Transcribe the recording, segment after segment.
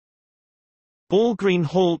Balgreen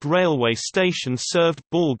Halt railway station served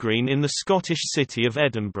Balgreen in the Scottish city of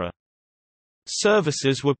Edinburgh.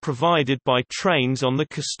 Services were provided by trains on the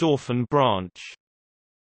Corstorphine branch.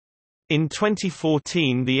 In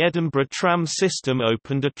 2014, the Edinburgh tram system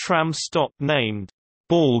opened a tram stop named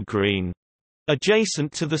Balgreen,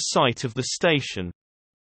 adjacent to the site of the station.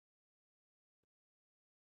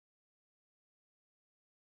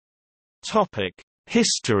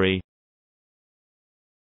 History.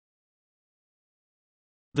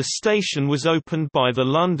 The station was opened by the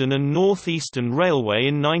London and North Eastern Railway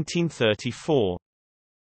in 1934.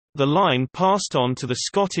 The line passed on to the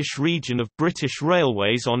Scottish region of British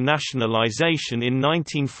Railways on nationalisation in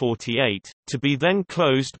 1948, to be then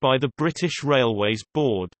closed by the British Railways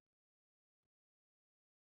Board.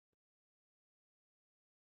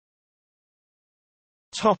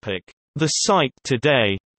 The site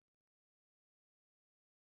today.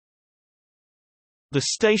 The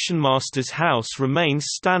stationmaster's house remains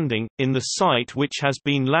standing, in the site which has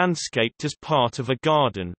been landscaped as part of a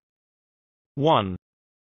garden. 1.